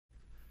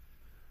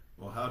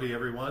Well, howdy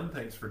everyone.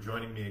 Thanks for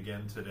joining me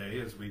again today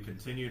as we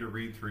continue to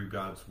read through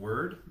God's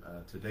Word.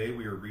 Today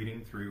we are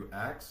reading through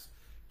Acts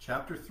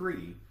chapter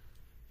 3.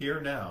 Hear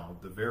now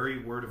the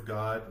very Word of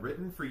God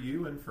written for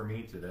you and for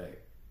me today.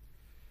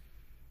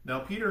 Now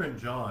Peter and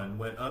John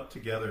went up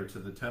together to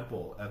the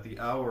temple at the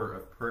hour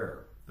of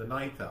prayer, the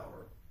 9th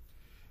hour.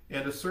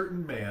 And a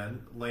certain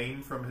man,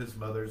 lame from his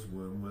mother's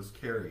womb, was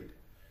carried,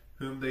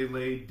 whom they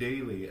laid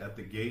daily at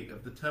the gate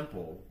of the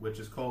temple, which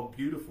is called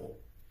Beautiful,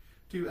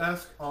 to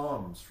ask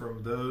alms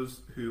from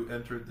those who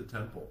entered the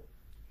temple,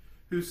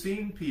 who,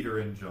 seeing Peter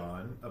and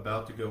John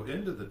about to go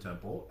into the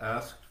temple,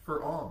 asked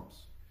for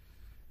alms.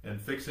 And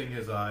fixing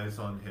his eyes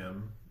on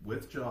him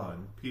with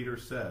John, Peter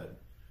said,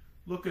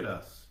 "Look at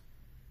us."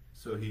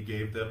 So he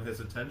gave them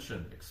his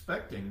attention,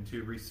 expecting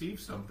to receive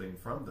something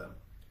from them.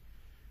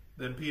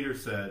 Then Peter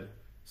said,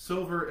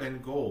 "Silver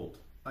and gold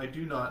I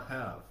do not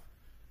have,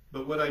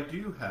 but what I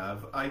do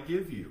have I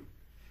give you.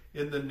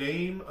 In the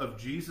name of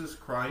Jesus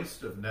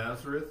Christ of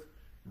Nazareth,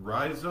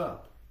 rise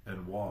up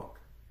and walk."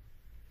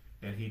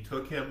 And he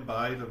took him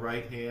by the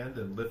right hand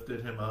and lifted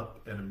him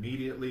up, and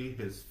immediately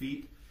his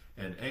feet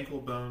and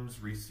ankle bones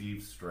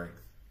received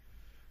strength.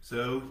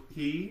 So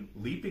he,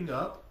 leaping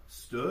up,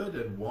 stood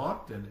and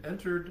walked and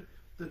entered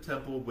the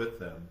temple with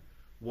them,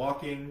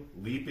 walking,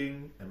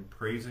 leaping, and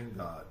praising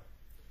God.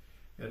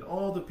 And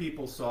all the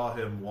people saw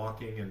him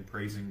walking and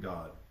praising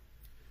God.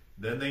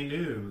 Then they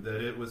knew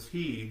that it was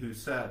he who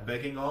sat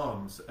begging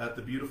alms at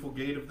the beautiful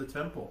gate of the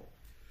temple.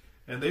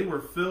 And they were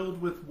filled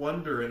with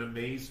wonder and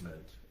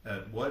amazement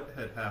at what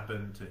had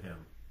happened to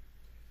him.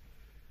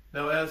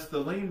 Now as the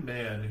lame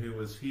man who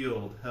was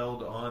healed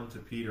held on to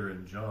Peter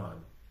and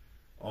John,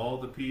 all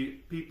the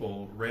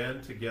people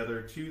ran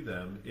together to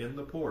them in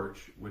the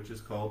porch, which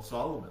is called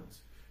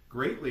Solomon's,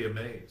 greatly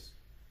amazed.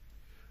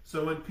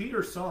 So when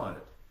Peter saw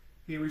it,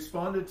 he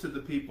responded to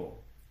the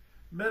people,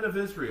 "Men of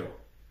Israel,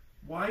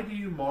 why do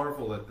you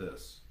marvel at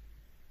this?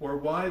 Or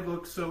why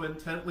look so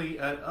intently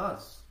at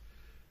us,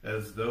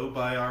 as though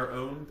by our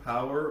own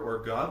power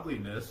or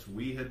godliness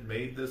we had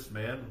made this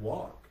man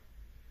walk?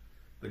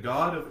 The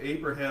God of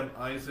Abraham,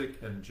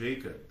 Isaac, and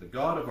Jacob, the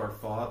God of our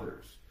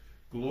fathers,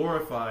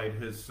 glorified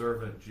his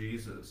servant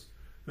Jesus,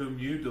 whom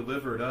you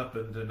delivered up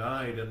and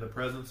denied in the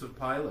presence of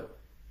Pilate,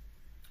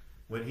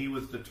 when he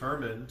was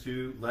determined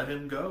to let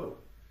him go.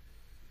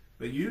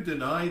 But you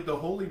denied the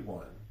Holy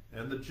One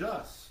and the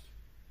just,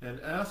 and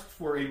asked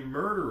for a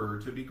murderer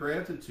to be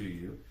granted to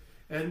you,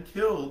 and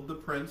killed the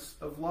Prince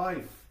of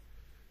Life,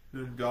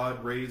 whom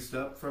God raised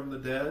up from the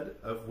dead,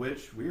 of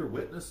which we are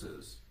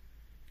witnesses.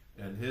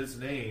 And his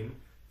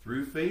name,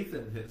 through faith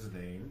in his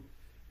name,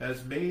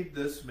 has made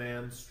this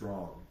man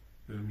strong,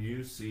 whom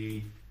you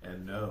see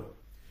and know.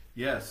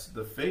 Yes,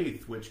 the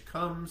faith which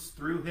comes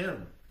through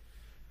him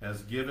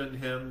has given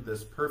him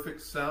this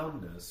perfect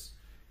soundness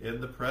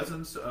in the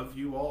presence of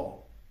you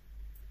all.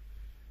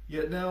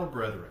 Yet now,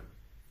 brethren,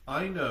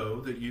 I know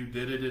that you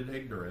did it in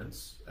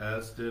ignorance,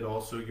 as did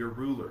also your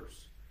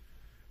rulers.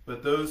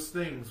 But those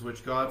things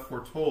which God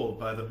foretold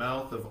by the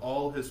mouth of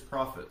all his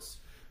prophets,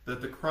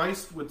 that the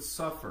Christ would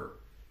suffer,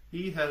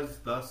 he has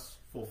thus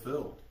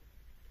fulfilled.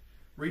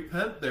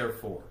 Repent,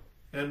 therefore,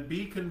 and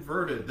be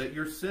converted, that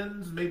your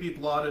sins may be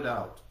blotted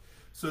out,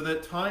 so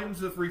that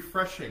times of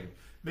refreshing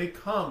may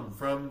come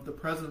from the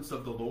presence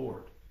of the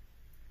Lord,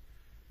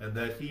 and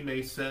that he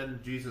may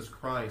send Jesus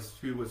Christ,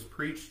 who was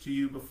preached to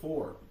you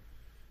before,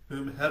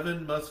 whom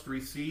heaven must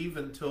receive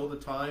until the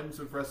times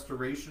of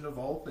restoration of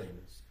all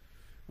things,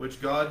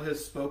 which God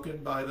has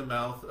spoken by the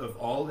mouth of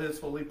all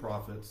his holy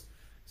prophets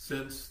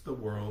since the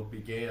world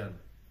began.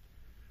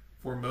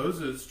 For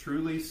Moses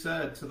truly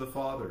said to the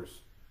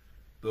fathers,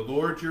 "The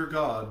Lord your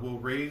God will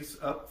raise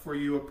up for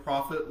you a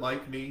prophet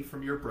like me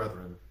from your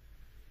brethren.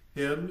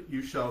 Him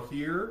you shall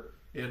hear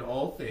in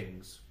all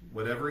things,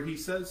 whatever he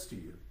says to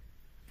you.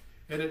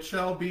 And it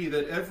shall be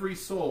that every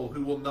soul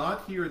who will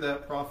not hear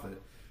that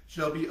prophet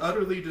shall be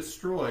utterly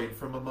destroyed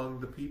from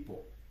among the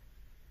people."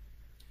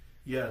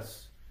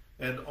 Yes,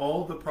 and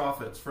all the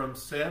prophets from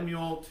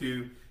Samuel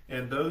to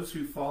and those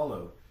who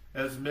follow,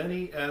 as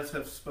many as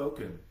have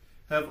spoken,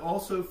 have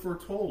also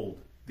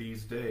foretold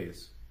these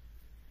days.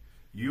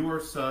 You are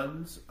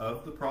sons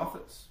of the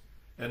prophets,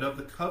 and of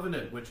the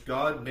covenant which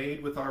God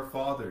made with our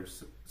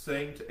fathers,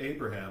 saying to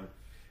Abraham,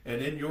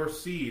 "And in your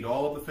seed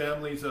all the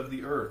families of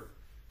the earth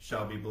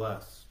shall be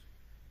blessed."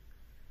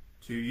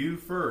 To you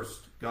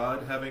first,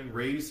 God, having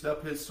raised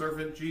up his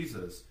servant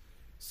Jesus,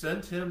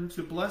 sent him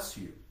to bless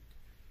you,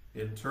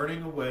 in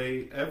turning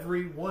away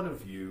every one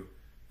of you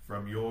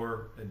from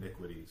your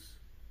iniquities.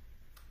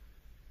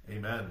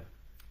 Amen.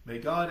 May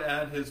God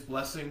add his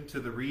blessing to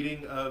the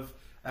reading of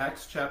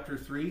Acts chapter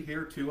 3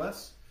 here to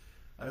us.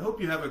 I hope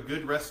you have a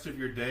good rest of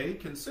your day.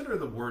 Consider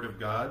the Word of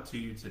God to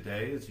you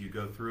today as you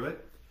go through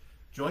it.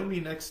 Join me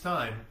next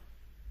time.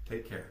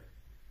 Take care.